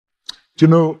Do you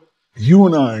know, you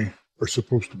and I are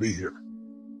supposed to be here.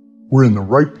 We're in the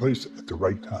right place at the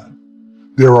right time.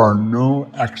 There are no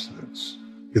accidents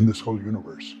in this whole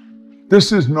universe.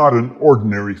 This is not an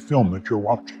ordinary film that you're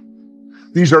watching.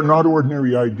 These are not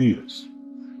ordinary ideas.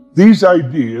 These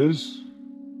ideas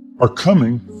are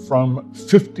coming from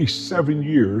 57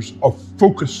 years of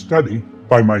focused study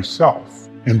by myself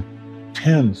and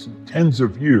tens and tens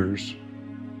of years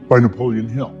by Napoleon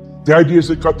Hill. The ideas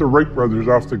that got the Wright brothers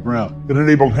off the ground, that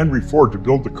enabled Henry Ford to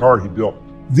build the car he built.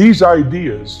 These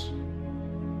ideas,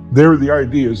 they're the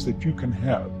ideas that you can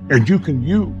have and you can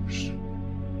use.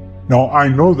 Now, I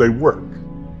know they work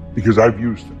because I've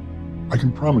used them. I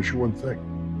can promise you one thing.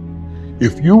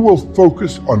 If you will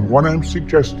focus on what I'm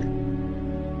suggesting,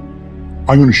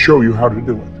 I'm going to show you how to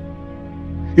do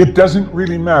it. It doesn't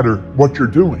really matter what you're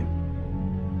doing.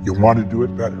 You want to do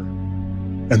it better.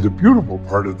 And the beautiful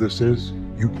part of this is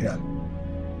you can.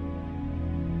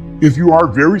 If you are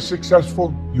very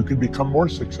successful, you can become more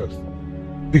successful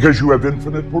because you have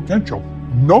infinite potential.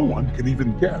 No one can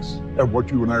even guess at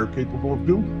what you and I are capable of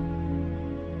doing.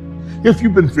 If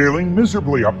you've been failing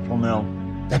miserably up till now,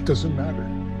 that doesn't matter.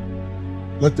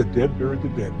 Let the dead bury the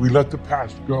dead. We let the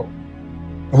past go.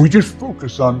 And we just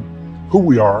focus on who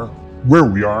we are, where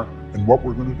we are, and what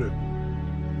we're going to do.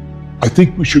 I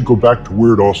think we should go back to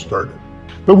where it all started.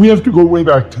 But we have to go way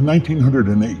back to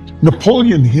 1908.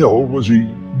 Napoleon Hill was a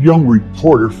young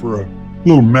reporter for a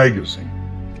little magazine.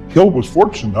 Hill was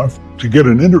fortunate enough to get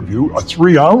an interview, a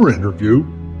 3-hour interview,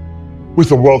 with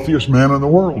the wealthiest man in the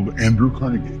world, Andrew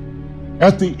Carnegie.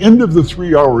 At the end of the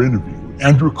 3-hour interview,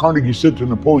 Andrew Carnegie said to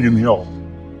Napoleon Hill,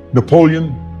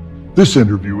 "Napoleon, this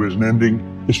interview isn't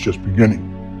ending, it's just beginning.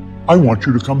 I want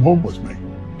you to come home with me."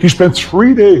 He spent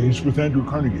 3 days with Andrew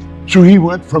Carnegie. So he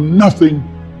went from nothing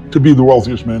to be the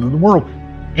wealthiest man in the world.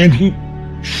 And he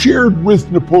shared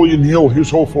with Napoleon Hill his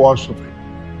whole philosophy.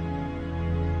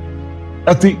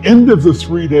 At the end of the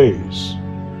 3 days,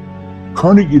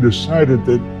 Carnegie decided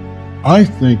that, I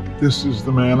think this is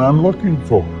the man I'm looking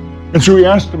for. And so he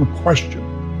asked him a question.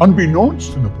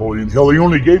 Unbeknownst to Napoleon Hill, he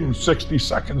only gave him 60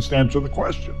 seconds to answer the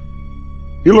question.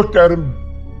 He looked at him.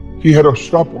 He had a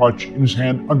stopwatch in his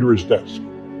hand under his desk.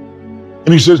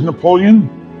 And he says, "Napoleon,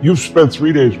 you've spent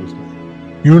 3 days with me.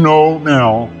 You know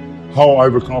now how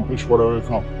I've accomplished what I've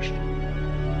accomplished."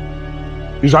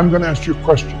 He says, "I'm going to ask you a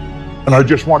question, and I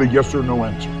just want a yes or no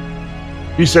answer."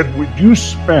 He said, "Would you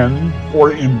spend or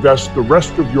invest the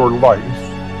rest of your life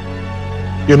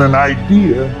in an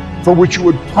idea for which you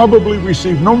would probably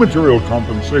receive no material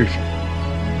compensation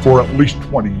for at least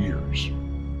 20 years?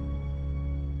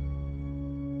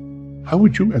 How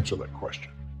would you answer that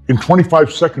question?" In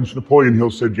 25 seconds, Napoleon Hill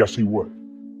said yes, he would.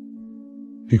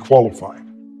 He qualified.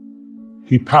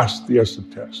 He passed the ESSA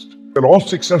test. And all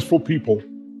successful people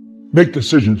make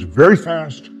decisions very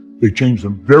fast. They change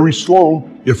them very slow,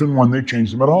 if and when they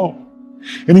change them at all.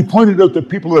 And he pointed out that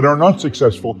people that are not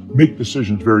successful make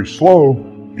decisions very slow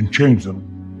and change them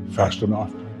fast and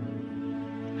often.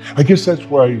 I guess that's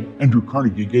why Andrew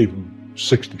Carnegie gave him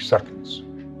 60 seconds.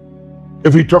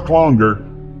 If he took longer,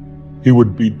 he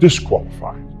would be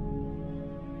disqualified.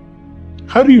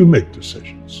 How do you make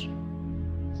decisions?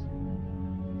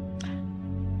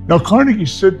 Now, Carnegie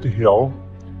said to Hill,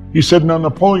 he said, "Now,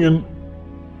 Napoleon,"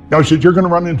 now he said, "you're going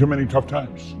to run into many tough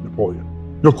times, Napoleon.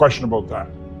 No question about that."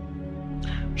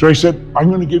 So he said, "I'm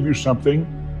going to give you something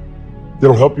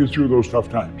that'll help you through those tough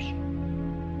times.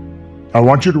 I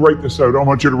want you to write this out. I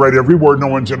want you to write every word. No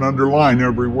one's going to underline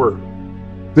every word.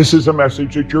 This is a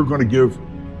message that you're going to give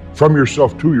from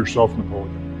yourself to yourself,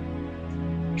 Napoleon.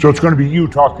 So it's going to be you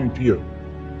talking to you.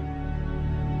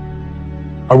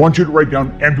 I want you to write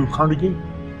down Andrew Carnegie.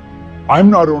 I'm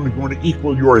not only going to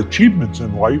equal your achievements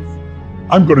in life,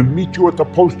 I'm going to meet you at the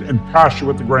post and pass you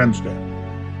at the grandstand."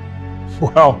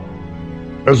 Well,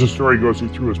 as the story goes, he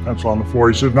threw his pencil on the floor.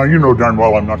 He says, "Now you know darn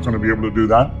well I'm not going to be able to do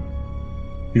that."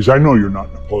 He says, "I know you're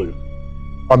not, Napoleon,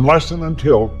 unless and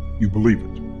until you believe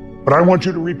it. But I want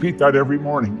you to repeat that every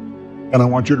morning, and I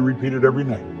want you to repeat it every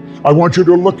night. I want you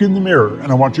to look in the mirror,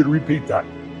 and I want you to repeat that.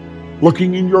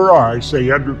 Looking in your eyes,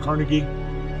 say, Andrew Carnegie,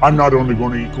 I'm not only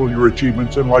going to equal your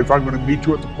achievements in life, I'm going to meet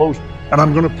you at the post, and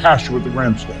I'm going to pass you at the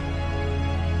grandstand."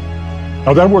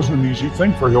 Now, that wasn't an easy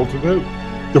thing for Hill to do.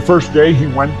 The first day he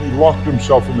went, he locked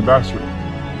himself in the bathroom,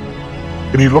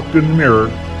 and he looked in the mirror,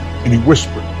 and he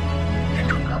whispered,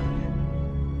 "Andrew Carnegie,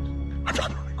 I'm not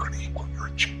only going to equal your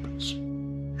achievements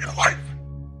in life,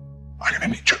 I'm going to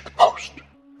meet you at the post,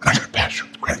 and I'm going to pass you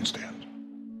at the grandstand."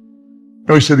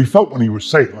 Now, he said he felt when he was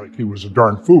saying like he was a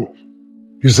darn fool.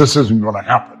 He says, "This isn't going to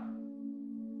happen."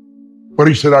 But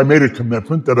he said, "I made a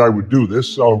commitment that I would do this,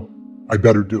 so I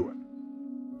better do it."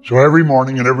 So every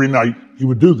morning and every night, he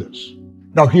would do this.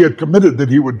 Now, he had committed that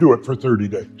he would do it for 30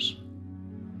 days.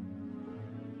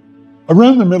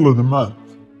 Around the middle of the month,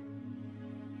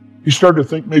 he started to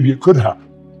think maybe it could happen.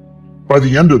 By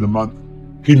the end of the month,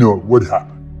 he knew it would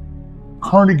happen.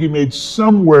 Carnegie made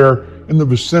somewhere in the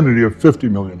vicinity of 50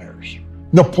 millionaires.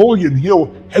 Napoleon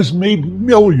Hill has made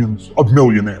millions of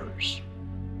millionaires.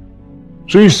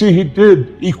 So you see, he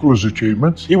did equal his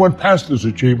achievements. He went past his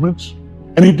achievements,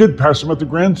 and he did pass them at the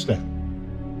grandstand.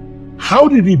 How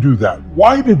did he do that?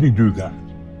 Why did he do that?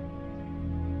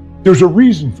 There's a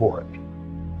reason for it.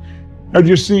 Now,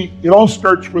 you see, it all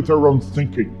starts with our own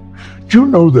thinking. Do you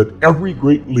know that every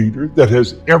great leader that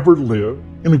has ever lived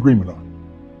in agreement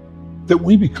on that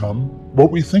we become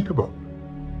what we think about?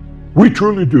 We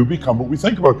truly do become what we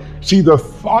think about. See, the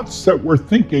thoughts that we're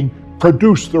thinking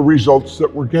produce the results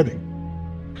that we're getting.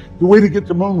 The way to get to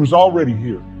the moon was already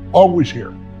here, always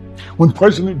here. When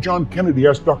President John Kennedy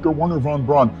asked Dr. Wernher von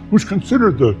Braun, who's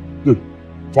considered the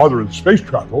father of space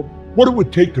travel, what it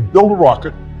would take to build a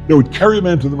rocket that would carry a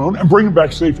man to the moon and bring him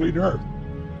back safely to Earth.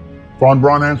 Von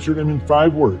Braun answered him in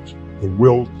 5 words: the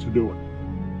will to do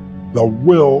it. The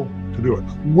will to do it.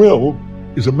 Will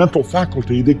is a mental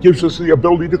faculty that gives us the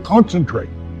ability to concentrate.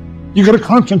 You got to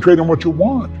concentrate on what you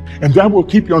want, and that will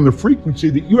keep you on the frequency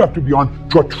that you have to be on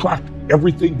to attract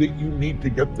everything that you need to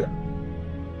get there.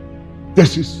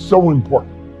 This is so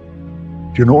important.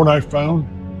 Do you know what I found?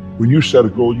 When you set a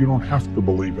goal, you don't have to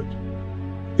believe it.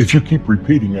 If you keep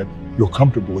repeating it, you'll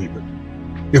come to believe it.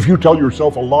 If you tell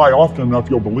yourself a lie often enough,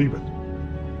 you'll believe it.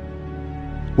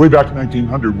 Way back in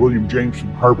 1900, William James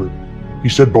from Harvard, he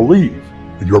said, believe,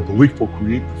 and your belief will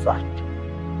create the fact.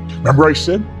 Remember I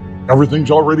said,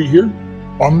 everything's already here,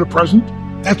 omnipresent?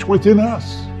 That's within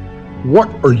us. What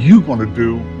are you going to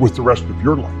do with the rest of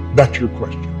your life? That's your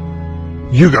question.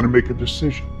 You got to make a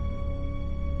decision.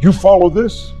 You follow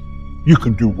this, you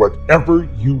can do whatever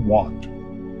you want.